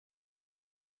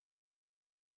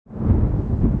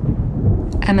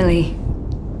Emily,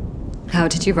 how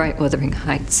did you write Wuthering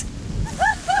Heights?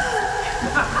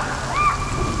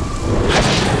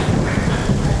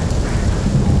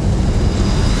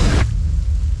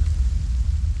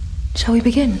 Shall we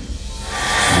begin?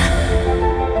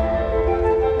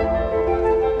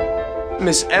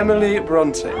 Miss Emily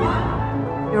Bronte.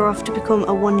 You're off to become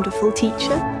a wonderful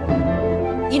teacher.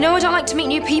 You know I don't like to meet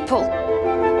new people.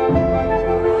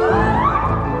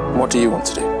 What do you want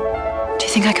to do? Do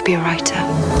you think I could be a writer?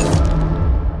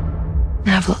 I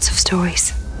have lots of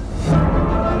stories.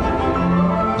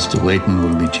 Mr. Wayton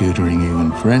will be tutoring you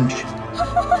in French.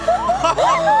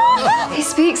 He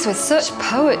speaks with such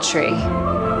poetry.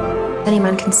 Any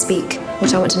man can speak.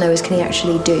 What I want to know is, can he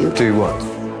actually do? Do what?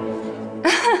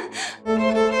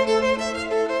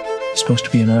 You're supposed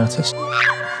to be an artist,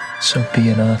 so be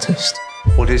an artist.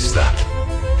 What is that?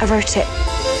 I wrote it.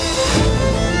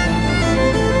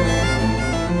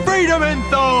 Freedom in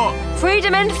thought!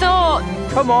 Freedom in thought!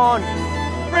 Come on!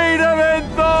 Freedom in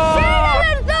thought!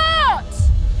 Freedom in thought!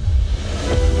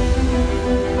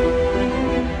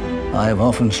 I have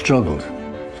often struggled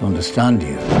to understand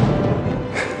you.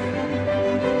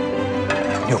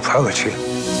 Your poetry.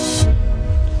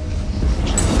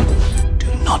 Do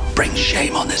not bring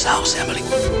shame on this house, Emily.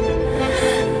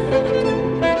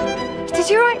 Did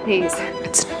you write these?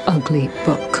 It's an ugly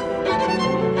book.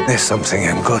 There's something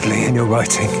ungodly in your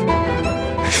writing.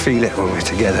 I feel it when we're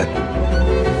together.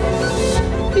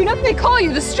 You know they call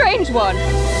you the strange one.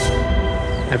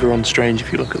 Everyone's strange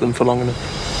if you look at them for long enough.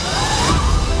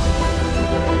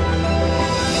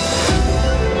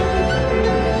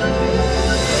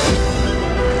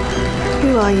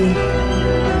 Who are you?